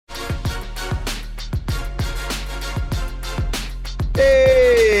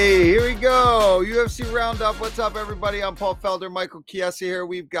go. UFC Round-Up. What's up, everybody? I'm Paul Felder, Michael Chiesa here.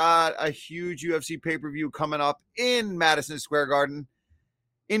 We've got a huge UFC pay-per-view coming up in Madison Square Garden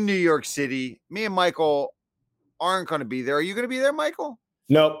in New York City. Me and Michael aren't going to be there. Are you going to be there, Michael?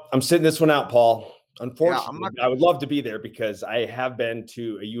 Nope. I'm sitting this one out, Paul. Unfortunately, Yeah, I would love to be there because I have been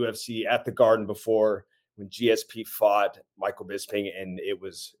to a UFC at the Garden before when GSP fought Michael Bisping, and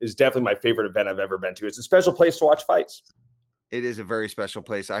it's definitely my favorite event I've ever been to. It's a special place to watch fights. It is a very special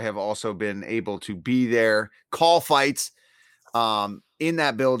place. I have also been able to be there, call fights in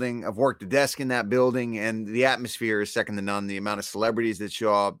that building. I've worked the desk in that building, and the atmosphere is second to none. The amount of celebrities that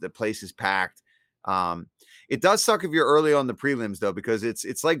show up, the place is packed. It does suck if you're early on the prelims, though, because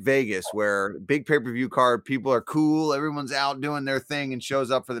it's like Vegas, where big pay-per-view card, people are cool, everyone's out doing their thing and shows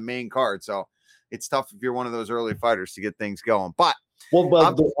up for the main card. So it's tough if you're one of those early fighters to get things going. But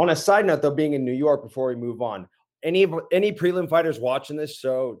on a side note, though, being in New York, before we move on, any prelim fighters watching this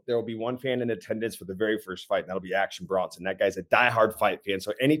show, there will be one fan in attendance for the very first fight, and that'll be Action Bronson. That guy's a diehard fight fan.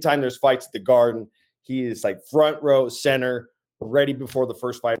 So anytime there's fights at the Garden, he is like front row center, ready before the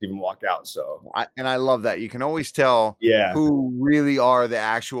first fight even walk out. So I love that. You can always tell who really are the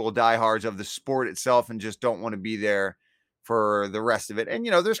actual diehards of the sport itself and just don't want to be there for the rest of it. And,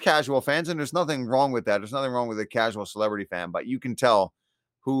 there's casual fans, and there's nothing wrong with that. There's nothing wrong with a casual celebrity fan, but you can tell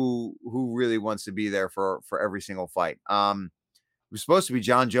who really wants to be there for every single fight. It was supposed to be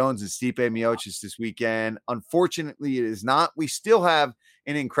Jon Jones and Stipe Miocic this weekend. Unfortunately, it is not. We still have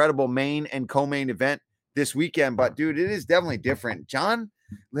an incredible main and co-main event this weekend, but dude, it is definitely different. Jon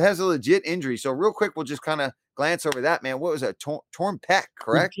has a legit injury. So real quick, we'll just kind of glance over that, man. What was that? Torn pec,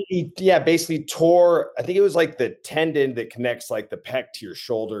 correct? Yeah, basically tore. I think it was like the tendon that connects like the pec to your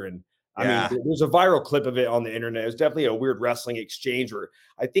shoulder. And I mean, there's a viral clip of it on the internet. It was definitely a weird wrestling exchange where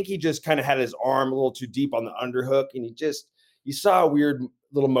I think he just kind of had his arm a little too deep on the underhook, and you saw a weird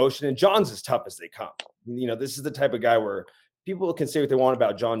little motion. And Jon's as tough as they come. This is the type of guy where people can say what they want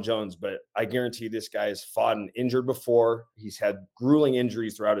about Jon Jones, but I guarantee this guy has fought and injured before. He's had grueling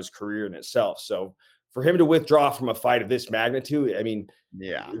injuries throughout his career in itself. So for him to withdraw from a fight of this magnitude, I mean,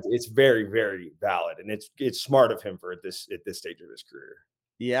 it's very, very valid, and it's smart of him at this stage of his career.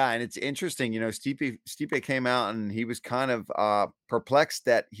 Yeah, and it's interesting, Stipe came out and he was kind of perplexed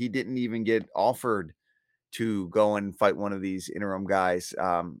that he didn't even get offered to go and fight one of these interim guys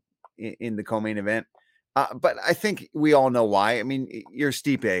in the co-main event. But I think we all know why. I mean, you're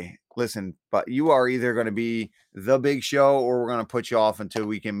Stipe. Listen, but you are either going to be the big show or we're going to put you off until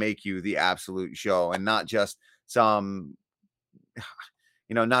we can make you the absolute show, and not just some,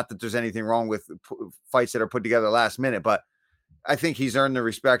 not that there's anything wrong with fights that are put together last minute, but I think he's earned the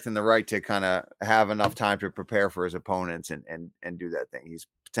respect and the right to kind of have enough time to prepare for his opponents and do that thing. He's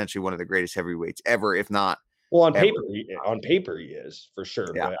potentially one of the greatest heavyweights ever, if not. Well, on paper, he is for sure.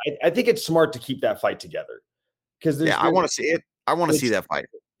 Yeah. But I think it's smart to keep that fight together because I want to see it. I want to see that fight.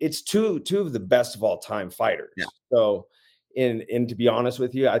 It's two of the best of all time fighters. Yeah. So, and to be honest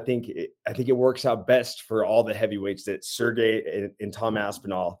with you, I think it works out best for all the heavyweights that Sergei and Tom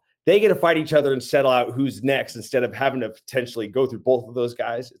Aspinall, they get to fight each other and settle out who's next instead of having to potentially go through both of those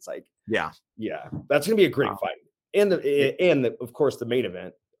guys. It's like, that's going to be a great fight. And of course, the main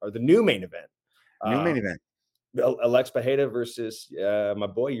event or the new main event. Alex Pereira versus my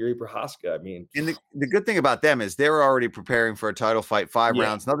boy Jiří Procházka. I mean, and the good thing about them is they're already preparing for a title fight, 5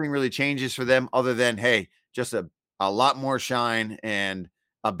 rounds. Nothing really changes for them other than, hey, just a lot more shine and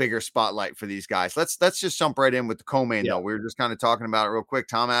a bigger spotlight for these guys. Let's just jump right in with the co-main though. We were just kind of talking about it real quick.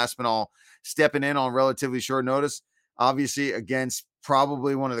 Tom Aspinall stepping in on relatively short notice, obviously against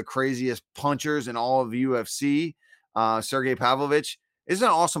probably one of the craziest punchers in all of the UFC, Sergei Pavlovich. This is an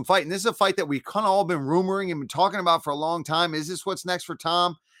awesome fight. And this is a fight that we kind of all been rumoring and been talking about for a long time. Is this what's next for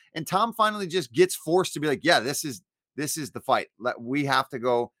Tom? And Tom finally just gets forced to be like, yeah, this is the fight. We have to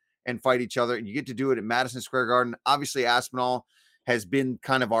go and fight each other. And you get to do it at Madison Square Garden. Obviously, Aspinall has been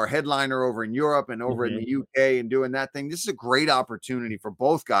kind of our headliner over in Europe and over in the UK and doing that thing. This is a great opportunity for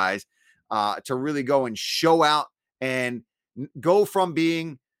both guys to really go and show out and go from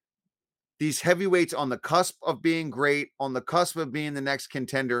being these heavyweights on the cusp of being great, on the cusp of being the next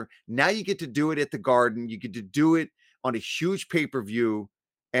contender. Now you get to do it at the Garden. You get to do it on a huge pay-per-view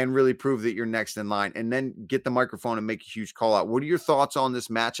and really prove that you're next in line, and then get the microphone and make a huge call out. What are your thoughts on this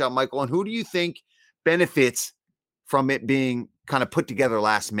matchup, Michael? And who do you think benefits from it being kind of put together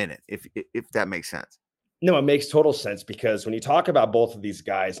last minute, if that makes sense? No, it makes total sense, because when you talk about both of these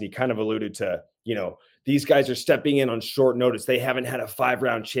guys, and you kind of alluded to, these guys are stepping in on short notice. They haven't had a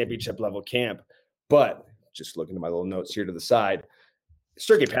 5-round championship level camp, but just looking at my little notes here to the side,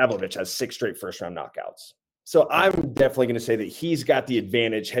 Sergei Pavlovich has 6 straight first round knockouts. So I'm definitely going to say that he's got the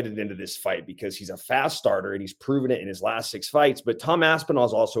advantage headed into this fight because he's a fast starter and he's proven it in his last 6 fights. But Tom Aspinall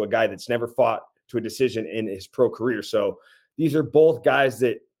is also a guy that's never fought to a decision in his pro career. So these are both guys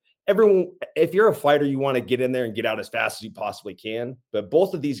that everyone, if you're a fighter, you want to get in there and get out as fast as you possibly can. But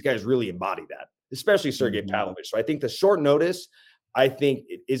both of these guys really embody that, especially Sergei Pavlovich. So I think the short notice, I think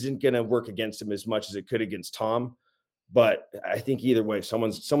it isn't going to work against him as much as it could against Tom. But I think either way,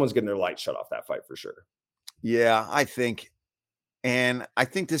 someone's getting their light shut off that fight for sure. Yeah, I think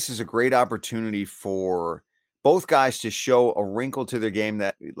this is a great opportunity for both guys to show a wrinkle to their game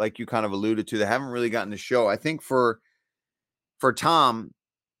that, like you kind of alluded to, they haven't really gotten to show. I think for Tom,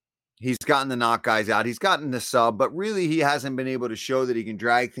 he's gotten the knock guys out. He's gotten the sub, but really he hasn't been able to show that he can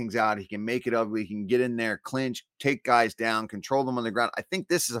drag things out. He can make it ugly. He can get in there, clinch, take guys down, control them on the ground. I think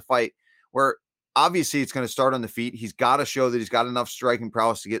this is a fight where obviously it's going to start on the feet. He's got to show that he's got enough striking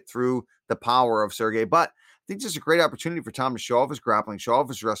prowess to get through the power of Sergei, but I think this is a great opportunity for Tom to show off his grappling, show off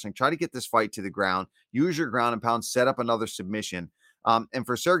his wrestling, try to get this fight to the ground, use your ground and pound, set up another submission. And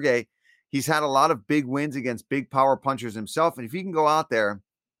for Sergei, he's had a lot of big wins against big power punchers himself. And if he can go out there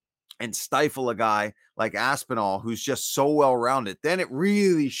and stifle a guy like Aspinall, who's just so well-rounded, then it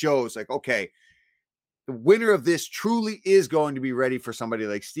really shows like, okay, the winner of this truly is going to be ready for somebody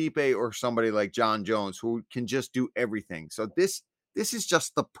like Stipe or somebody like Jon Jones, who can just do everything. So this is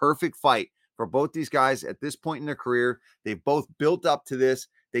just the perfect fight for both these guys at this point in their career. They've both built up to this.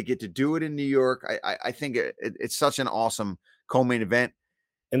 They get to do it in New York. I think it's such an awesome co-main event.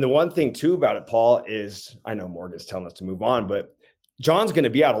 And the one thing too about it, Paul, is I know Morgan's telling us to move on, but John's going to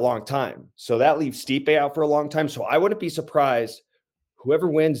be out a long time. So that leaves Stipe out for a long time. So I wouldn't be surprised whoever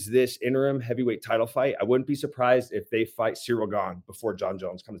wins this interim heavyweight title fight, I wouldn't be surprised if they fight Cyril Gane before Jon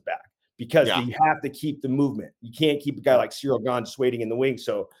Jones comes back, because you have to keep the movement. You can't keep a guy like Cyril Gane just waiting in the wings.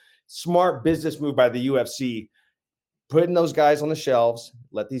 So smart business move by the UFC, putting those guys on the shelves,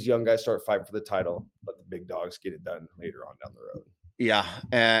 let these young guys start fighting for the title, let the big dogs get it done later on down the road. Yeah.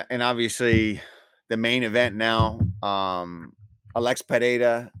 And obviously the main event now, Alex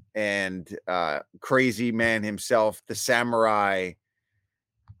Pereira and crazy man himself, the samurai,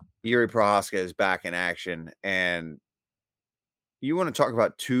 Jiří Procházka, is back in action. And you want to talk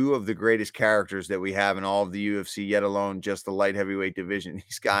about two of the greatest characters that we have in all of the UFC, yet alone just the light heavyweight division.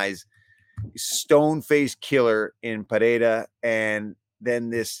 These guys, stone-faced killer in Pereira, and then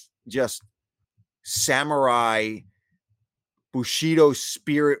this just samurai, Bushido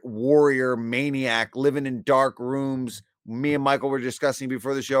spirit warrior maniac living in dark rooms. Me and Michael were discussing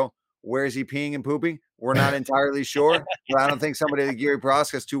before the show, where is he peeing and pooping? We're not entirely sure, but I don't think somebody like Jiří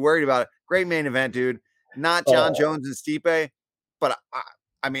Procházka is too worried about it. Great main event, dude. Not Jon Jones and Stipe, but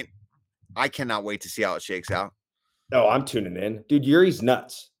I mean, I cannot wait to see how it shakes out. No, I'm tuning in. Dude, Yuri's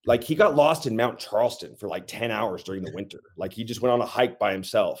nuts. Like, he got lost in Mount Charleston for like 10 hours during the winter. Like, he just went on a hike by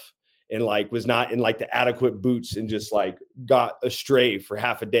himself and like was not in like the adequate boots and just like got astray for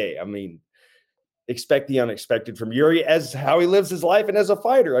half a day. I mean, expect the unexpected from Jiří as how he lives his life and as a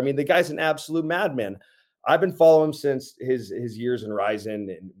fighter. I mean, the guy's an absolute madman. I've been following him since his years in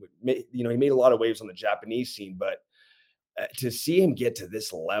Ryzen, and he made a lot of waves on the Japanese scene, but to see him get to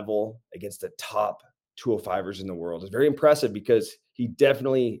this level against the top 205ers in the world is very impressive, because he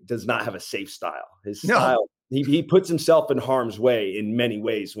definitely does not have a safe style. His style, he puts himself in harm's way in many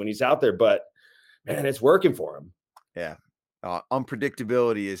ways when he's out there, but man, it's working for him. Yeah.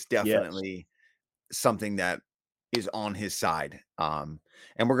 Unpredictability is definitely something that is on his side.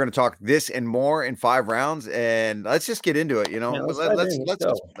 And we're going to talk this and more in 5 rounds, and let's just get into it.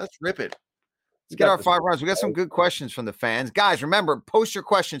 Let's rip it. Let's get our 5 rounds. We got some good questions from the fans. Guys, remember, post your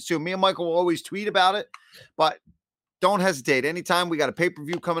questions too. Me and Michael will always tweet about it, but don't hesitate. Anytime we got a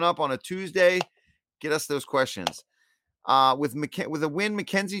pay-per-view coming up on a Tuesday, get us those questions. With a win,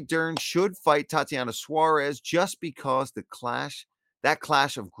 Mackenzie Dern should fight Tatiana Suarez, just because that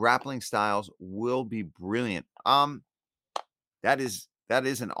clash of grappling styles will be brilliant. That is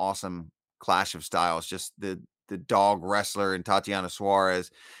an awesome clash of styles. Just the dog wrestler and Tatiana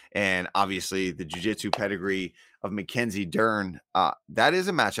Suarez, and obviously the jiu-jitsu pedigree of Mackenzie Dern. That is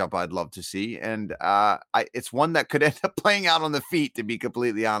a matchup I'd love to see. And it's one that could end up playing out on the feet, to be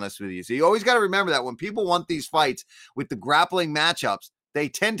completely honest with you. So you always got to remember that when people want these fights with the grappling matchups, they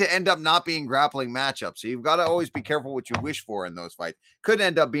tend to end up not being grappling matchups. So you've got to always be careful what you wish for in those fights. Could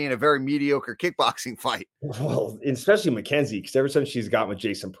end up being a very mediocre kickboxing fight. Well, especially Mackenzie, because ever since she's got with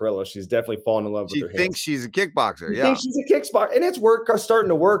Jason Perillo, she's definitely fallen in love with her. She thinks she's a kickboxer. She thinks she's a kickboxer, and it's starting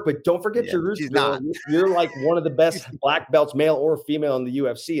to work. But don't forget your roots. She's not. You're like one of the best black belts, male or female, in the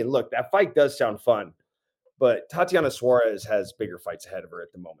UFC. And look, that fight does sound fun, But Tatiana Suarez has bigger fights ahead of her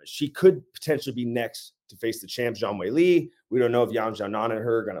at the moment. She could potentially be next to face the champ, Zhang Weili. We don't know if Yan Xiaonan and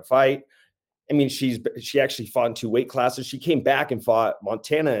her are going to fight. I mean, she actually fought in 2 weight classes. She came back and fought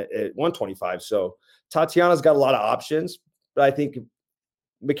Montana at 125. So Tatiana's got a lot of options, but I think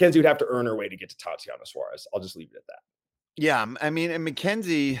Mackenzie would have to earn her way to get to Tatiana Suarez. I'll just leave it at that. Yeah, I mean, and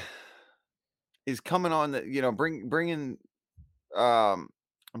Mackenzie is coming on the, bringing.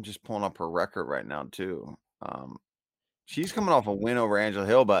 I'm just pulling up her record right now too. She's coming off a win over Angela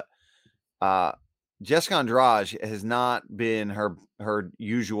Hill, but Jessica Andrade has not been her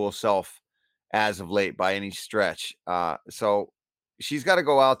usual self as of late by any stretch. So she's got to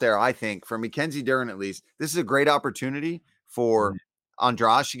go out there. I think for Mackenzie Dern, at least, this is a great opportunity for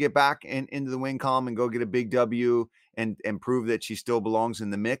Andrade to get back into the win column and go get a big W and prove that she still belongs in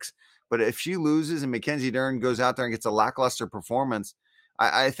the mix. But if she loses and Mackenzie Dern goes out there and gets a lackluster performance,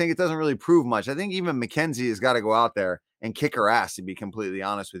 I think it doesn't really prove much. I think even Mackenzie has got to go out there and kick her ass, to be completely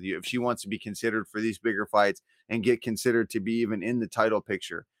honest with you, if she wants to be considered for these bigger fights and get considered to be even in the title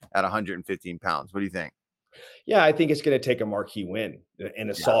picture at 115 pounds. What do you think? Yeah, I think it's going to take a marquee win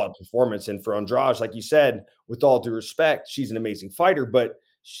and a solid performance. And for Andrade, like you said, with all due respect, she's an amazing fighter, but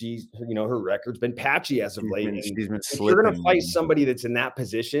she's, her record's been patchy as of late. If you're going to fight somebody that's in that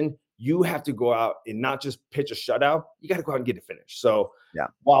position, you have to go out and not just pitch a shutout. You got to go out and get it finished. So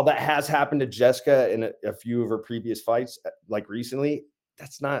while that has happened to Jessica in a few of her previous fights, like recently,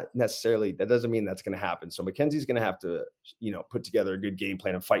 that's not necessarily, that doesn't mean that's going to happen. So Mackenzie's going to have to, put together a good game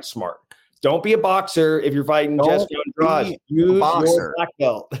plan and fight smart. Don't be a boxer if you're fighting Jessica Andrade. Use your black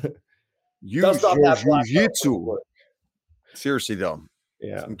belt. Use your jiu-jitsu. Seriously, though.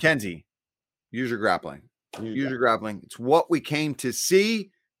 Yeah. Mackenzie, use your grappling. Use your grappling. It's what we came to see.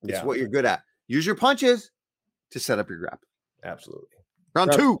 It's what you're good at. Use your punches to set up your grappling. Absolutely.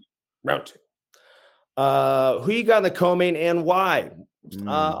 Round two. Who you got in the co-main and why?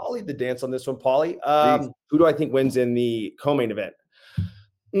 I'll lead the dance on this one, Paulie. Who do I think wins in the co-main event?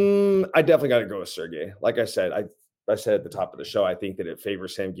 I definitely got to go with Sergei. Like I said, I said at the top of the show, I think that it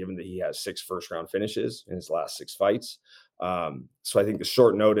favors him given that he has 6 first-round finishes in his last 6 fights. So I think the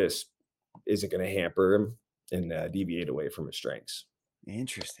short notice isn't going to hamper him and deviate away from his strengths.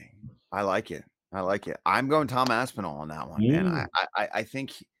 Interesting. I like it. I'm going Tom Aspinall on that one, man. I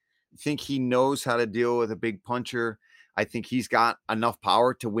think he knows how to deal with a big puncher. I think he's got enough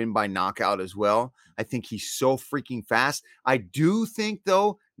power to win by knockout as well. I think he's so freaking fast. I do think,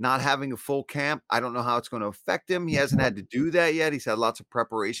 though, not having a full camp, I don't know how it's going to affect him. He hasn't had to do that yet. He's had lots of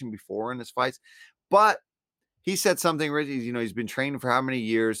preparation before in his fights. But he said something, he's been training for how many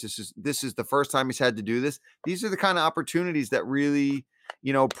years? This is the first time he's had to do this. These are the kind of opportunities that really,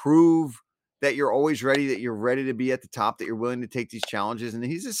 prove that you're always ready, that you're ready to be at the top, that you're willing to take these challenges. And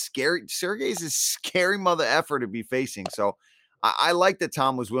Sergei's a scary mother effer to be facing. So I like that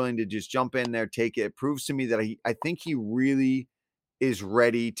Tom was willing to just jump in there, take it. It proves to me that I think he really is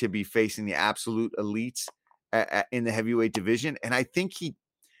ready to be facing the absolute elites in the heavyweight division. And I think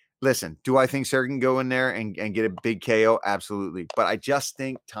do I think Sergei can go in there and get a big KO? Absolutely. But I just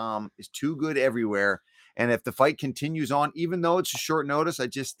think Tom is too good everywhere. And if the fight continues on, even though it's a short notice, I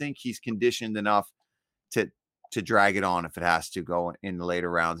just think he's conditioned enough to drag it on if it has to go in the later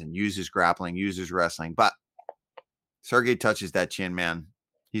rounds and use his grappling, use his wrestling. But Sergei touches that chin, man.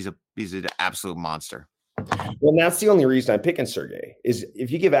 He's an absolute monster. Well, that's the only reason I'm picking Sergei is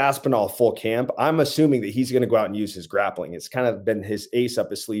if you give Aspinall full camp, I'm assuming that he's going to go out and use his grappling. It's kind of been his ace up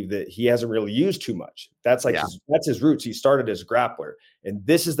his sleeve that he hasn't really used too much. That's that's his roots. He started as a grappler. And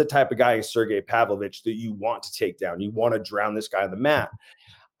this is the type of guy, Sergei Pavlovich, that you want to take down. You want to drown this guy on the mat.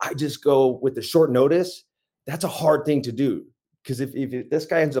 I just go with the short notice. That's a hard thing to do. Because if this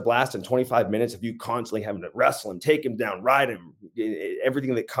guy ends up lasting 25 minutes, if you constantly having to wrestle him, take him down, ride him,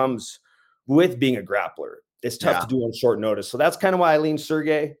 everything that comes with being a grappler, it's tough to do on short notice. So that's kind of why I lean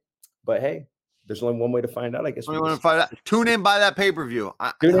Sergei. But hey, there's only one way to find out, I guess. Tune in by that pay-per-view.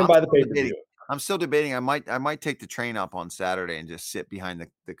 I'm still debating. I might take the train up on Saturday and just sit behind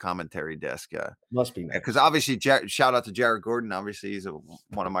the commentary desk. Must be nice. Because obviously, shout out to Jared Gordon. Obviously, he's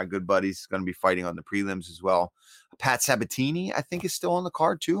one of my good buddies. He's going to be fighting on the prelims as well. Pat Sabatini, I think, is still on the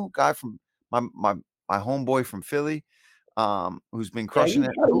card too. Guy from my homeboy from Philly, who's been crushing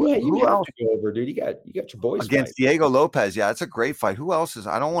it. Who else? Over, dude. You got your boys against Diego Lopez. Yeah, it's a great fight. Who else is?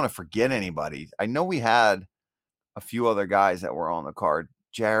 I don't want to forget anybody. I know we had a few other guys that were on the card.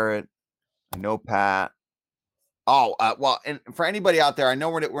 Jarrett. I know Pat. Oh, well, and for anybody out there, I know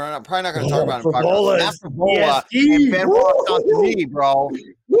we're probably not going to talk about it. And Ben walked onto me, bro.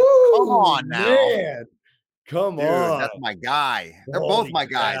 Woo, come on now. Man. Come Dude, on. that's my guy. They're both my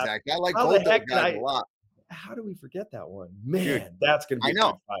guys, actually. I like both of guys a lot. How do we forget that one? Man, Dude, that's going to be a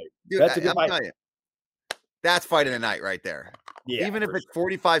good fight. Dude, that's a good fight. telling you, that's fight of the night right there. Yeah, even if it's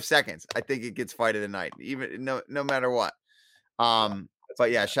 45 seconds, I think it gets fight of the night, even no matter what.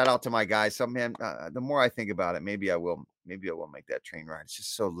 But yeah, shout out to my guys. Some man, the more I think about it, maybe I will make that train ride. It's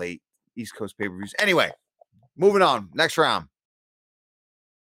just so late. East Coast pay-per-views. Anyway, moving on. Next round.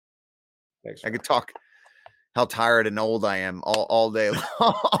 I could talk how tired and old I am all day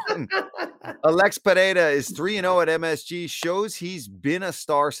long. Alex Pereira is 3-0 at MSG, shows he's been a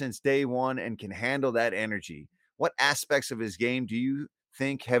star since day one and can handle that energy. What aspects of his game do you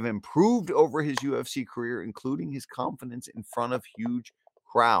think have improved over his UFC career, including his confidence in front of huge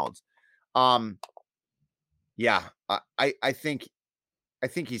crowds? Yeah, I think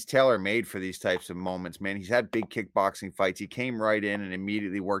he's tailor-made for these types of moments, man. He's had big kickboxing fights. He came right in and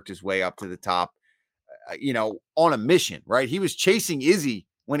immediately worked his way up to the top, on a mission, right? He was chasing Izzy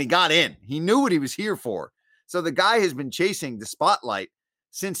when he got in. He knew what he was here for. So the guy has been chasing the spotlight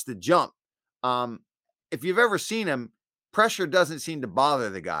since the jump. If you've ever seen him, pressure doesn't seem to bother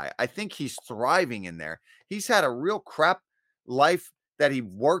the guy. I think he's thriving in there. He's had a real crap life that he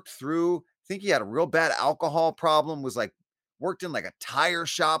worked through. I think he had a real bad alcohol problem, worked in like a tire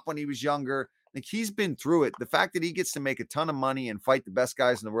shop when he was younger. Like, he's been through it. The fact that he gets to make a ton of money and fight the best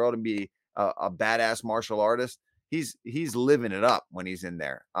guys in the world and be a badass martial artist, he's living it up when he's in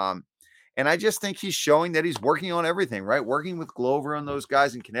there. And I just think he's showing that he's working on everything, right? Working with Glover and those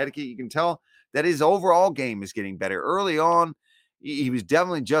guys in Connecticut, you can tell that his overall game is getting better. Early on, he was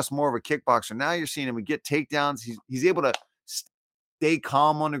definitely just more of a kickboxer. Now you're seeing him get takedowns. He's able to stay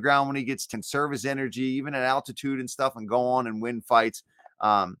calm on the ground when he gets to conserve his energy, even at altitude and stuff, and go on and win fights.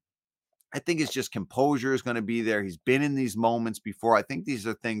 I think it's just composure is going to be there. He's been in these moments before. I think these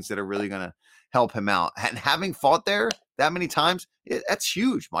are things that are really going to help him out. And having fought there that many times, that's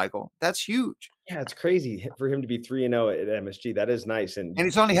huge, Michael. That's huge. Yeah, it's crazy for him to be 3-0 at MSG. That is nice. And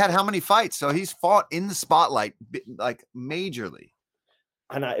he's only had how many fights? So he's fought in the spotlight, like, majorly.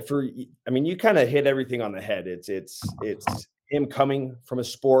 And you kind of hit everything on the head. It's him coming from a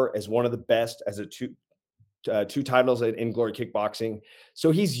sport as one of the best, as two titles in Glory Kickboxing.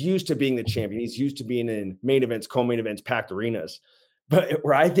 So he's used to being the champion. He's used to being in main events, co-main events, packed arenas. But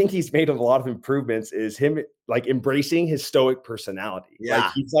where I think he's made a lot of improvements is him embracing his stoic personality.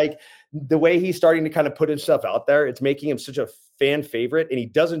 Yeah. He's the way he's starting to kind of put himself out there. It's making him such a fan favorite, and he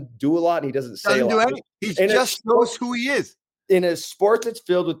doesn't do a lot and he doesn't say a lot. He just knows who he is. In a sport that's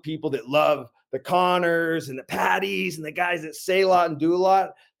filled with people that love the Connors and the Patties and the guys that say a lot and do a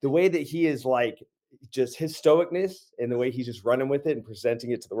lot, the way that he is just his stoicness and the way he's just running with it and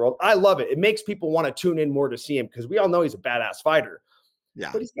presenting it to the world, I love it. It makes people want to tune in more to see him, because we all know he's a badass fighter. Yeah,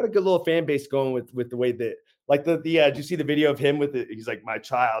 but he's got a good little fan base going with the way that, did you see the video of him with it? He's like, my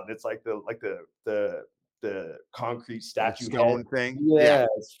child. It's like the concrete statue stone thing. Yeah.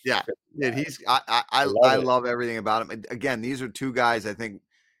 I love everything about him. Again, these are two guys I think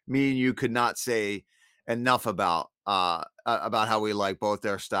me and you could not say enough about how we like both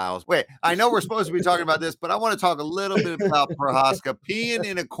their styles. Wait, I know we're supposed to be talking about this, but I want to talk a little bit about Procházka peeing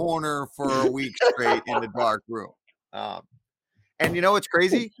in a corner for a week straight in the dark room. And you know what's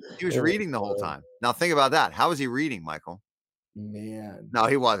crazy? He was reading the whole time. Now think about that. How was he reading, Michael? Man. No,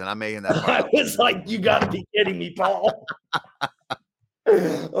 he wasn't. I'm making that part. It's like, you got to be kidding me, Paul.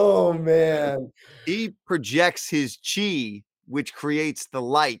 Oh, man. He projects his chi, which creates the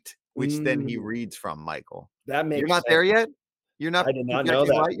light, which then he reads from, Michael. That makes You're not sense. there yet? You're not. I did not know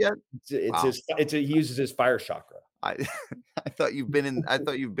that light yet? He uses his fire chakra. I thought you've been in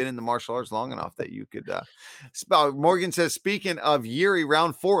the martial arts long enough that you could Morgan says, speaking of Jiří,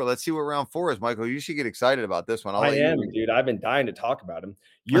 round 4, let's see what round 4 is. Michael, you should get excited about this one. I am, dude. I've been dying to talk about him.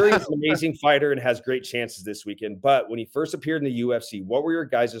 Jiří is an amazing fighter and has great chances this weekend. But when he first appeared in the UFC, what were your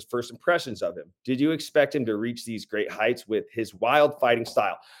guys' first impressions of him? Did you expect him to reach these great heights with his wild fighting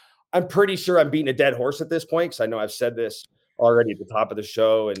style? I'm pretty sure I'm beating a dead horse at this point, because I know I've said this already at the top of the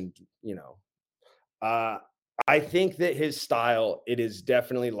show. And, I think that his style, it is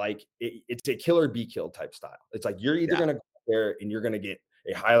definitely it's a kill or be killed type style. It's like, you're either going to go there and you're going to get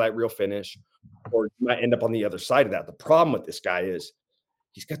a highlight reel finish, or you might end up on the other side of that. The problem with this guy is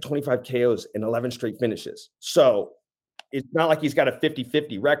he's got 25 KOs and 11 straight finishes. So it's not like he's got a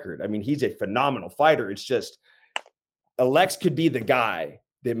 50-50 record. I mean, he's a phenomenal fighter. It's just Alex could be the guy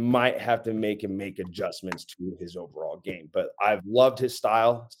that might have to make adjustments to his overall game. But I've loved his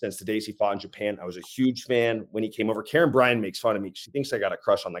style since the days he fought in Japan. I was a huge fan when he came over. Karen Bryan makes fun of me. She thinks I got a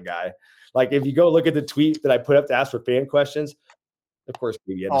crush on the guy. Like, if you go look at the tweet that I put up to ask for fan questions, of course,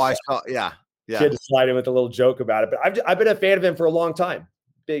 maybe I saw, yeah. She had to slide in with a little joke about it. But I've been a fan of him for a long time.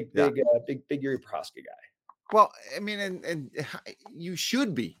 Big Jiří Procházka guy. Well, I mean, and you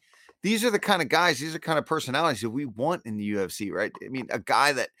should be. These are the kind of guys, these are kind of personalities that we want in the UFC, right? I mean, a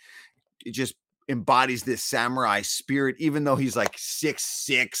guy that just embodies this samurai spirit, even though he's like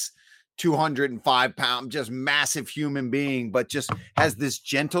 6'6", 205 pound, just massive human being, but just has this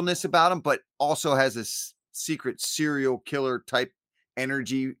gentleness about him, but also has this secret serial killer type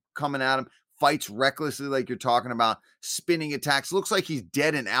energy coming at him, fights recklessly like you're talking about, spinning attacks, looks like he's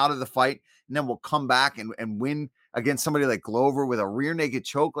dead and out of the fight, and then will come back and win against somebody like Glover with a rear naked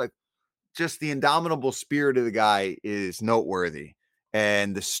choke. Like, just the indomitable spirit of the guy is noteworthy.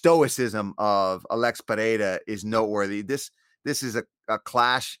 And the stoicism of Alex Pereira is noteworthy. This is a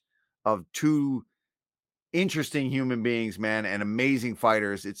clash of two interesting human beings, man, and amazing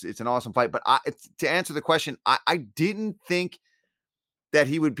fighters. It's an awesome fight. But to answer the question, I didn't think that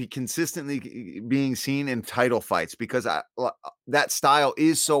he would be consistently being seen in title fights, because that style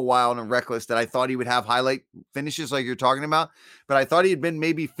is so wild and reckless that I thought he would have highlight finishes like you're talking about. But I thought he had been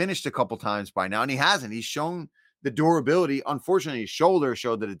maybe finished a couple times by now, and he hasn't. He's shown the durability. Unfortunately, his shoulder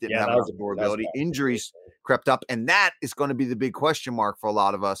showed that it didn't have enough durability. Injuries crept up, and that is going to be the big question mark for a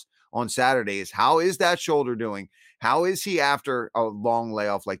lot of us on Saturday, is how is that shoulder doing? How is he after a long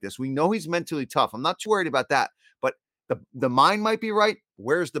layoff like this? We know he's mentally tough. I'm not too worried about that. The mind might be right.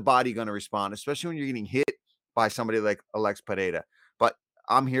 Where's the body going to respond, especially when you're getting hit by somebody like Alex Pereira? But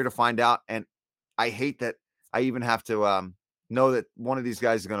I'm here to find out, and I hate that I even have to know that one of these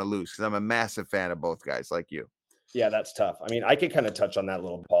guys is going to lose, because I'm a massive fan of both guys, like you. Yeah, that's tough. I mean, I could kind of touch on that a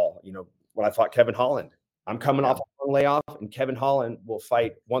little, Paul. You know, when I fought Kevin Holland, I'm coming off a long layoff, and Kevin Holland will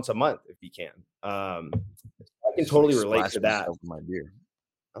fight once a month if he can. I can totally relate to that. My beer.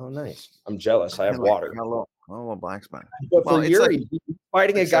 Oh, nice. I'm jealous. I have water. A little black spot. But for Jiří, he's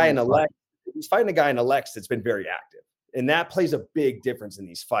fighting a guy in Alex. He's fighting a guy in Alex that's been very active, and that plays a big difference in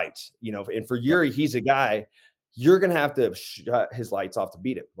these fights. You know, and for Jiří, he's a guy you're going to have to shut his lights off to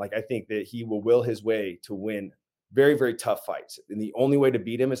beat him. Like, I think that he will his way to win very, very tough fights, and the only way to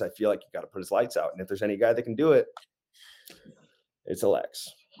beat him is, I feel like, you got to put his lights out. And if there's any guy that can do it, it's Alex.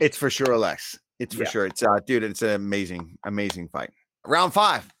 It's for sure Alex. It's for sure. It's dude. It's an amazing, amazing fight. Round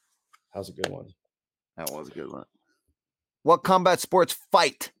 5. That was a good one. That was a good one. What combat sports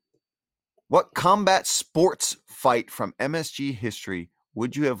fight from MSG history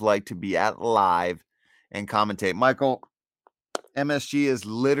would you have liked to be at live and commentate? Michael, MSG is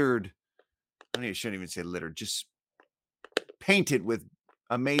littered. I shouldn't even say littered, just painted with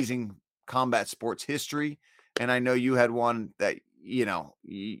amazing combat sports history. And I know you had one that, you know,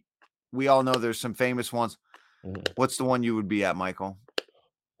 we all know there's some famous ones. Mm-hmm. What's the one you would be at, Michael?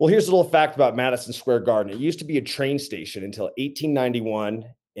 Well, here's a little fact about Madison Square Garden. It used to be a train station until 1891,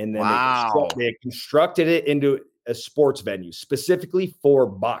 and then they constructed it into a sports venue specifically for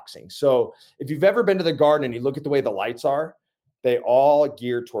boxing. So if you've ever been to the Garden and you look at the way the lights are, they all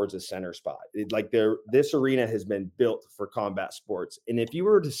gear towards a center spot. This arena has been built for combat sports. And if you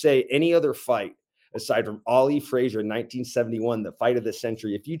were to say any other fight aside from Ali Frazier in 1971, the fight of the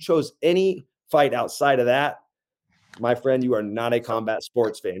century, if you chose any fight outside of that, my friend, you are not a combat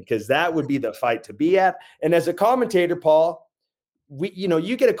sports fan, because that would be the fight to be at. And as a commentator, Paul,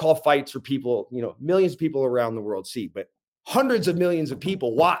 you get to call fights for people, millions of people around the world see, but hundreds of millions of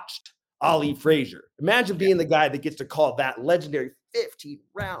people watched Ali Frazier. Imagine being the guy that gets to call that legendary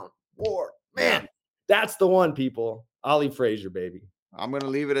 15-round war. Man, that's the one, people. Ali Frazier, baby. I'm going to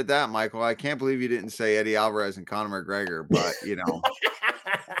leave it at that, Michael. I can't believe you didn't say Eddie Alvarez and Conor McGregor, but,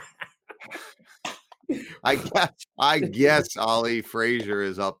 I guess Ali Frazier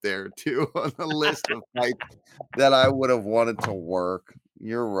is up there too on the list of fights that I would have wanted to work.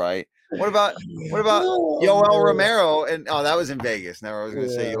 You're right. What about Yoel Romero? And that was in Vegas. Now I was going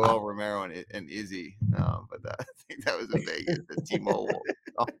to say Yoel Romero and Izzy, but I think that was in Vegas. T-Mobile.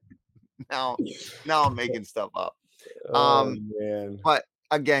 Now I'm making stuff up. Man. But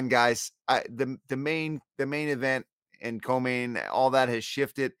again, guys, the main event and co-main, all that has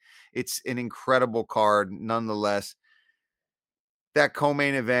shifted. It's an incredible card, nonetheless. That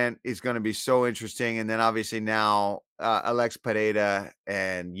co-main event is going to be so interesting, and then obviously now Alex Pereira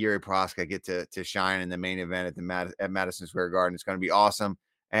and Jiří Procházka get to shine in the main event at Madison Square Garden. It's going to be awesome,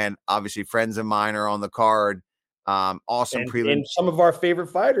 and obviously friends of mine are on the card. Awesome prelim. And some of our favorite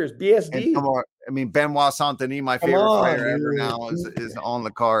fighters, BSD. Benoit Saint-Denis, my favorite fighter ever now, is on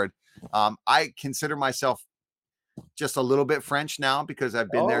the card. I consider myself just a little bit French now because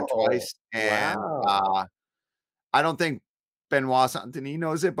I've been there twice, and I don't think Benoit Saint-Denis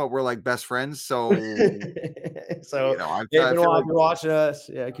knows it, but we're like best friends. So, Benoit, if you're watching us,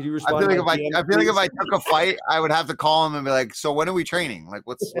 could you respond? I feel like if I took a fight, I would have to call him and be like, "So when are we training? Like,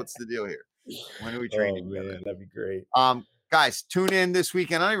 what's the deal here?" When do we train Oh together? man, that'd be great. Guys, tune in this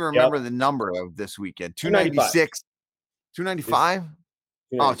weekend. I don't even remember the number of this weekend. 296, 295.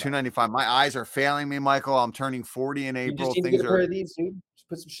 Oh, 295. My eyes are failing me, Michael. I'm turning 40 in You April. just need to Things get a pair of these, dude. Just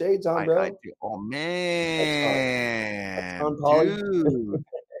put some shades on, bro. I do. Oh man, Poly. dude.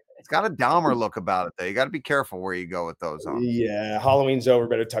 It's got a Dahmer look about it, though. You got to be careful where you go with those on. Yeah, Halloween's over.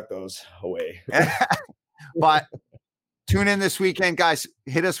 Better tuck those away. But tune in this weekend, guys.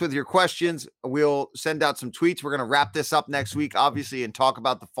 Hit us with your questions. We'll send out some tweets. We're going to wrap this up next week, obviously, and talk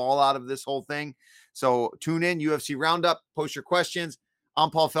about the fallout of this whole thing. So tune in, UFC Roundup. Post your questions. I'm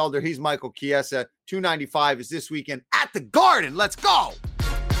Paul Felder. He's Michael Chiesa. 295 is this weekend at the Garden. Let's go.